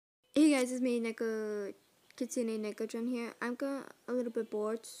guys, it's me, Neko, Kitsune Neko-chan here. I'm a little bit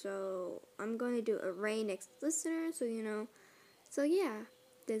bored, so I'm going to do a Raine X listener, so So yeah,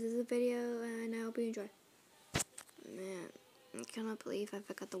 this is a video, and I hope you enjoy. Man, I cannot believe I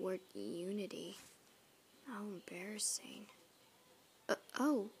forgot the word unity. How embarrassing.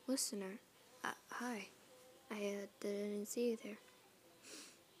 Oh, listener. Hi. I didn't see you there.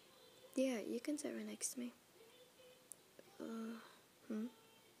 Yeah, you can sit right next to me.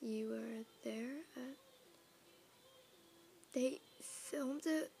 You were there at... They filmed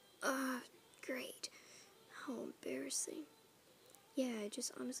it? Great. How embarrassing. Yeah, I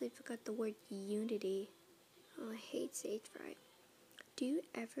just honestly forgot the word unity. Oh, I hate stage fright. Do you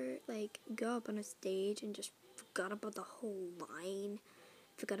ever, go up on a stage and just forgot about the whole line?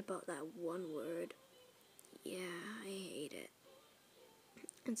 Forgot about that one word? Yeah, I hate it.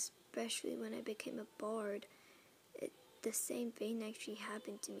 Especially when I became a bard. The same thing actually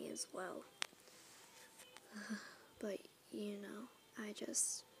happened to me as well. But,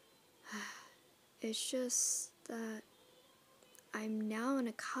 it's just that I'm now in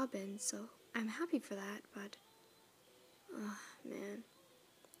a cabin, so I'm happy for that, but, oh, man.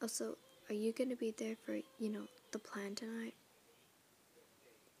 Also, are you gonna be there for, the plan tonight?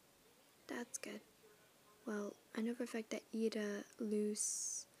 That's good. Well, I know for a fact that Ida,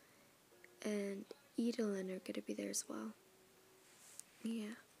 Luce, and Edalyn are gonna be there as well.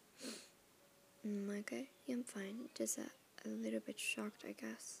 Yeah. Okay. Yeah, I'm fine. Just a little bit shocked, I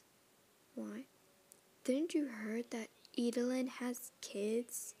guess. Why? Didn't you heard that Edalyn has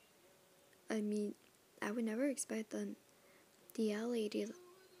kids? I mean, I would never expect the lady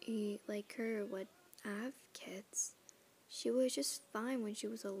like her would have kids. She was just fine when she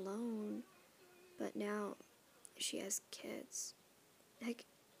was alone, but now she has kids. Like,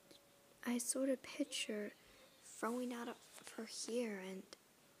 I sort of picture throwing out of her here, and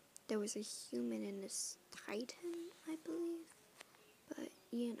there was a human and this titan, I believe. But,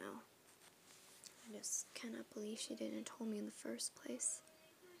 I just cannot believe she didn't tell me in the first place.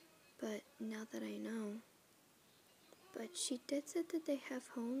 But now that I know. But she did say that they have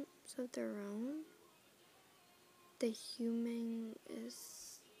homes of their own. The human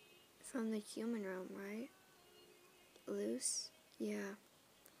is from the human realm, right? Luce? Yeah.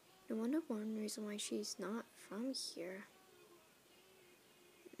 No wonder one reason why she's not from here.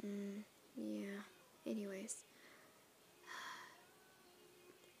 Yeah. Anyways.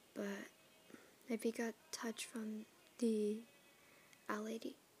 But have you got touch from the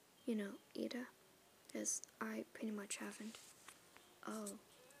lady? Ida? As I pretty much haven't. Oh.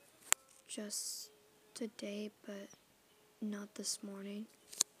 Just today, but not this morning.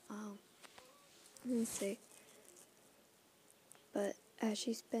 Oh. Let me see. But as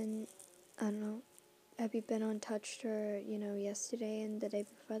she's been, I don't know, have you been on touch to her, yesterday and the day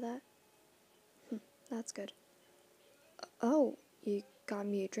before that? That's good. Oh, you got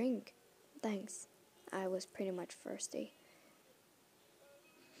me a drink. Thanks. I was pretty much thirsty.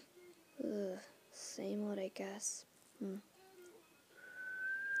 Ugh, same old, I guess.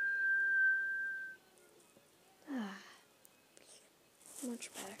 Much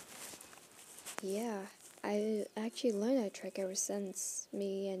better. Yeah, I actually learned that trick ever since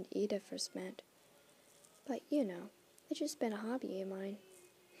me and Ida first met. But, it's just been a hobby of mine.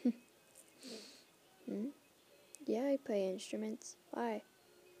 Yeah, I play instruments. Why?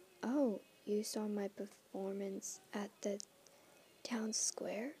 Oh, you saw my performance at the town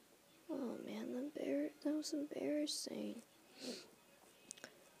square? Oh man, that was embarrassing.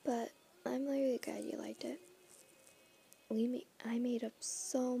 But I'm really glad you liked it. I made up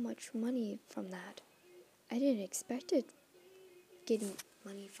so much money from that. I didn't expect it getting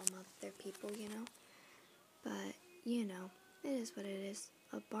money from other people, But, it is what it is.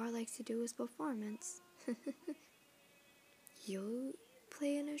 A bar likes to do his performance. You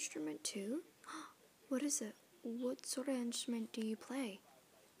play an instrument too? What is it? What sort of instrument do you play?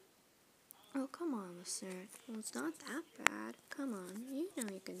 Oh, come on, listener. Well, it's not that bad. Come on, you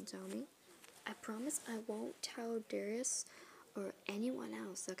can tell me. I promise I won't tell Darius or anyone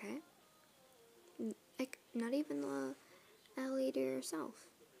else, okay? Not even the lady herself.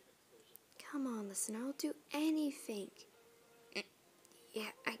 Come on, listener, I'll do anything.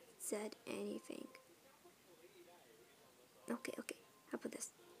 Yeah, I said anything. Okay, how about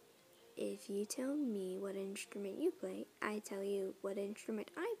this? If you tell me what instrument you play, I tell you what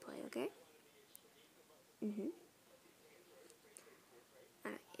instrument I play, okay?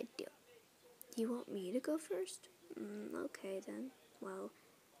 Alright, deal. Do you want me to go first? Okay then. Well,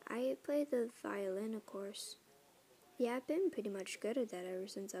 I play the violin, of course. Yeah, I've been pretty much good at that ever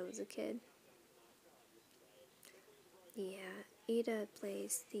since I was a kid. Yeah, Ada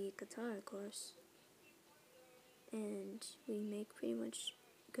plays the guitar, of course, and we make pretty much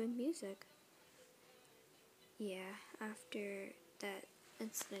good music. Yeah, after that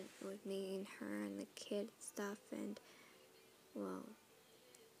incident with me and her and the kid stuff, and, well,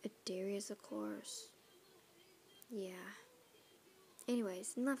 Darius, of course. Yeah.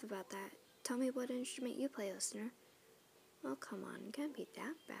 Anyways, enough about that. Tell me what instrument you play, listener. Oh, come on, it can't be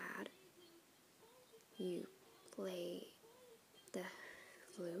that bad. You play the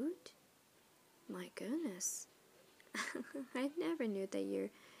flute? My goodness. I never knew that you're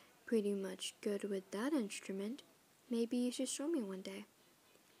pretty much good with that instrument. Maybe you should show me one day.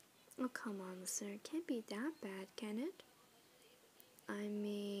 Oh, come on, listener. It can't be that bad, can it? I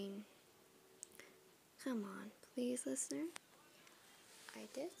mean, come on, please, listener. I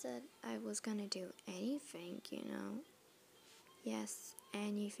did said I was gonna do anything, you know. Yes,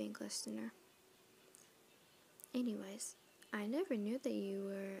 anything, listener. Anyways, I never knew that you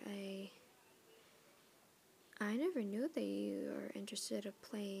were interested in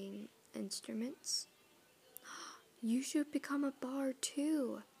playing instruments. You should become a bard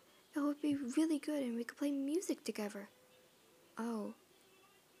too. It would be really good and we could play music together. Oh,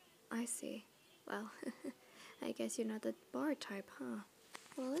 I see. Well, I guess you're not the bard type, huh?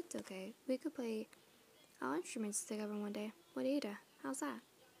 Well, it's okay. We could play our instruments together one day. With Ada. How's that?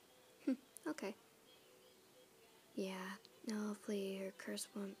 Okay. Yeah, hopefully her curse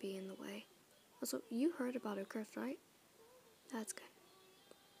won't be in the way. Also, you heard about her curse, right? That's good.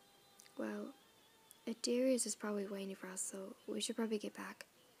 Well, Darius is probably waiting for us, so we should probably get back.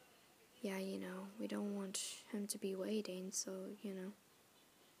 Yeah, you know, we don't want him to be waiting, so, you know.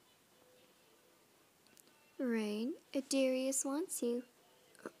 Raine, Darius wants you.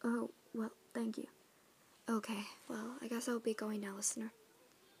 Oh, well, thank you. Okay, well, I guess I'll be going now, listener.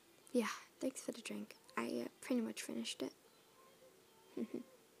 Yeah, thanks for the drink. I pretty much finished it.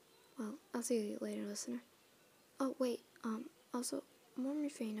 Well, I'll see you later, listener. Oh, wait, also, one more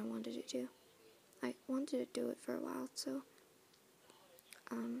thing I wanted to do. I wanted to do it for a while, so,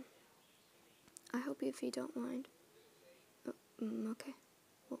 I hope if you don't mind. Oh, okay.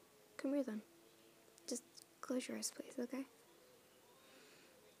 Well, come here then. Just close your eyes, please, okay?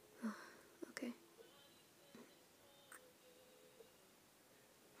 Okay.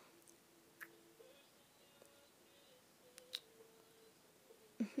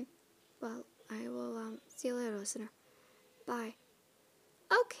 Well, I will, see you later, listener. Bye.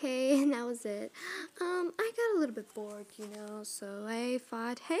 Okay, and that was it. I got a little bit bored, you know, so I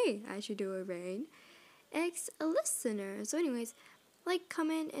thought, hey, I should do a Raine X listener. So anyways, like,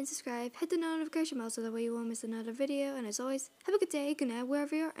 comment, and subscribe. Hit the notification bell so that way you won't miss another video. And as always, have a good day, good night,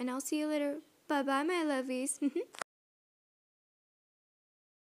 wherever you are, and I'll see you later. Bye-bye, my lovies.